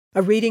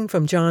A reading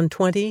from John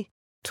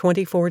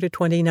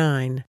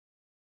 20:24-29.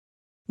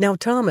 Now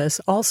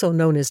Thomas, also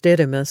known as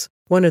Didymus,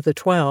 one of the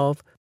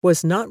 12,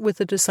 was not with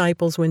the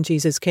disciples when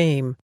Jesus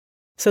came.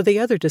 So the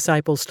other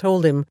disciples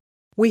told him,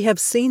 "We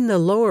have seen the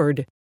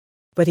Lord."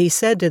 But he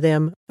said to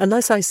them,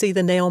 "Unless I see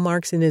the nail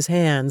marks in his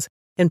hands,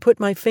 and put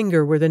my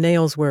finger where the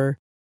nails were,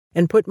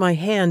 and put my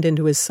hand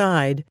into his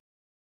side,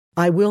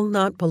 I will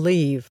not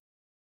believe."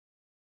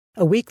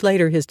 A week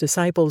later his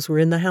disciples were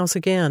in the house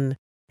again,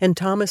 and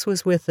Thomas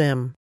was with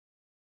them.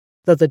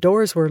 Though the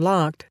doors were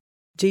locked,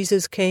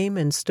 Jesus came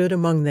and stood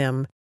among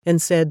them,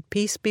 and said,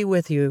 "Peace be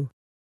with you."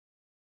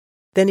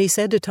 Then he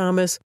said to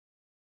Thomas,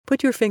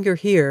 "Put your finger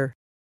here.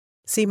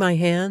 See my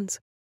hands?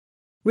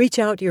 Reach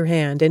out your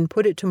hand and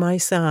put it to my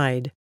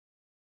side.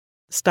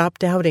 Stop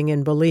doubting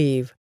and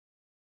believe."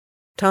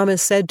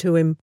 Thomas said to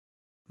him,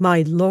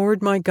 "My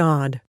Lord, my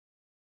God."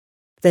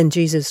 Then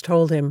Jesus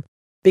told him,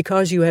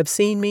 "Because you have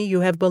seen me, you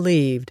have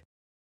believed.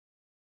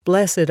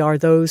 Blessed are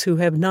those who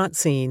have not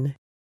seen,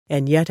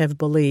 and yet have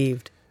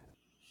believed."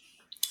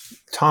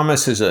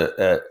 Thomas is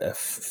a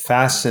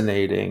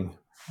fascinating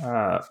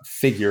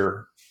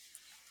figure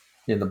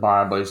in the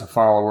Bible. He's a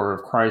follower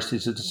of Christ.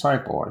 He's a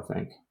disciple, I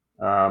think.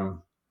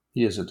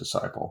 He is a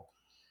disciple.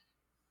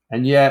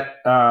 And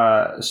yet,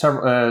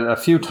 a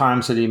few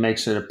times that he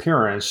makes an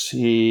appearance,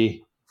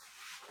 he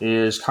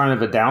is kind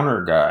of a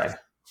downer guy.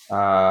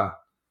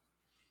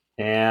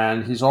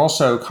 And he's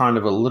also kind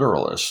of a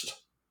literalist.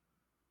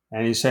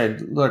 And he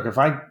said, "Look, if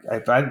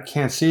I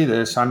can't see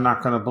this, I'm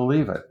not going to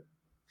believe it."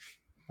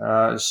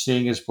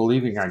 Seeing is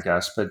believing, I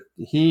guess. But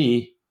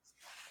he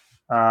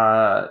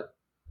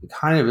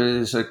kind of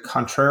is a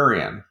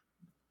contrarian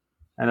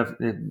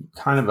and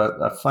kind of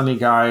a funny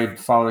guy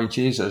following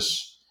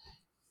Jesus.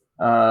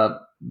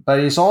 But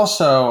he's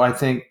also, I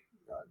think,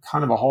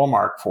 kind of a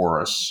hallmark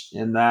for us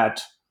in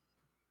that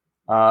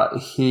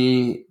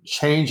he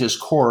changes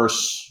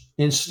course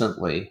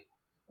instantly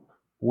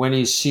when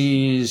he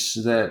sees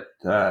that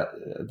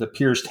the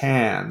pierced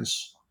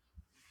hands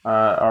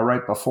are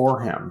right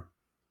before him.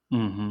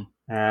 Mm-hmm.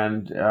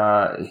 And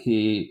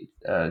he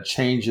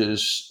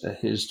changes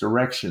his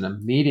direction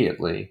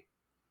immediately.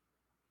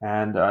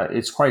 And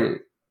it's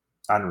quite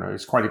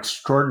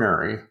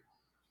extraordinary.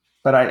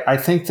 But I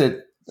think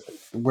that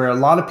where a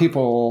lot of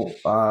people,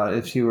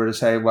 if you were to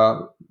say,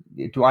 well,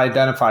 do I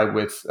identify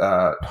with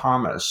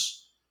Thomas?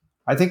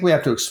 I think we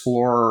have to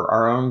explore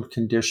our own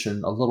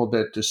condition a little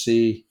bit to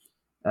see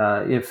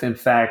if, in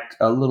fact,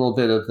 a little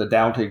bit of the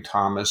doubting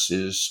Thomas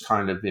is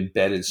kind of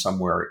embedded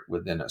somewhere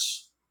within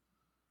us.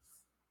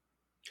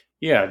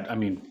 Yeah, I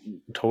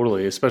mean,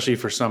 totally, especially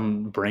for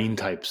some brain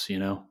types,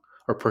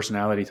 or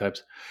personality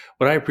types.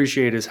 What I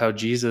appreciate is how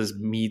Jesus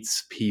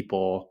meets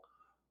people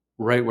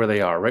right where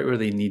they are, right where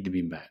they need to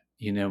be met.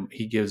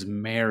 He gives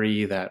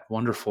Mary that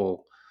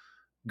wonderful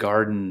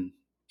garden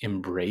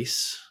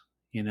embrace,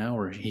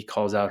 where he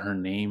calls out her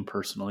name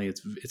personally.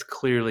 It's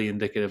clearly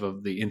indicative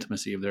of the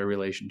intimacy of their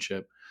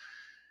relationship.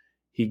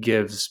 He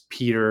gives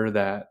Peter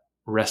that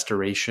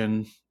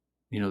restoration,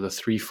 the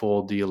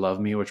threefold "Do you love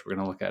me?" which we're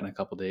going to look at in a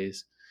couple of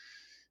days,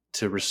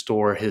 to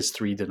restore his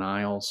three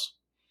denials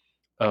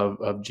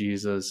of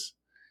Jesus.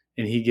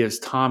 And he gives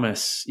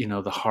Thomas,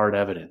 the hard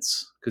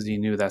evidence, because he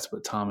knew that's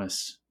what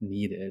Thomas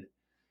needed.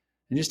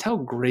 And just how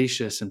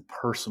gracious and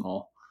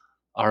personal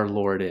our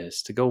Lord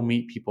is to go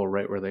meet people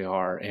right where they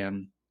are.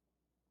 And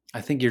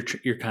I think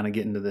you're kind of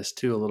getting to this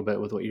too a little bit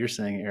with what you're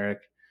saying, Eric.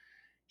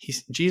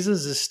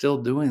 Jesus is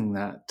still doing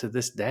that to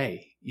this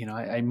day.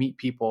 I meet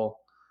people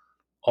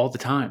all the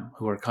time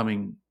who are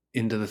coming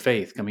into the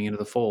faith, coming into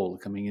the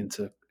fold, coming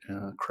into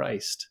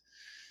Christ.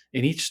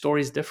 And each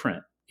story is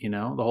different.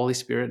 The Holy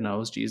Spirit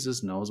knows,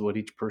 Jesus knows what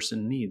each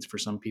person needs. For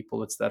some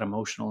people, it's that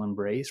emotional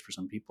embrace. For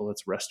some people,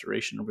 it's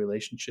restoration of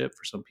relationship.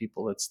 For some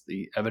people, it's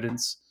the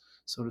evidence,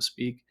 so to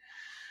speak.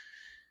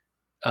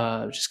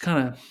 Just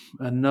kind of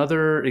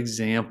another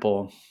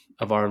example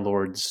of our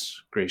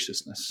Lord's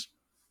graciousness.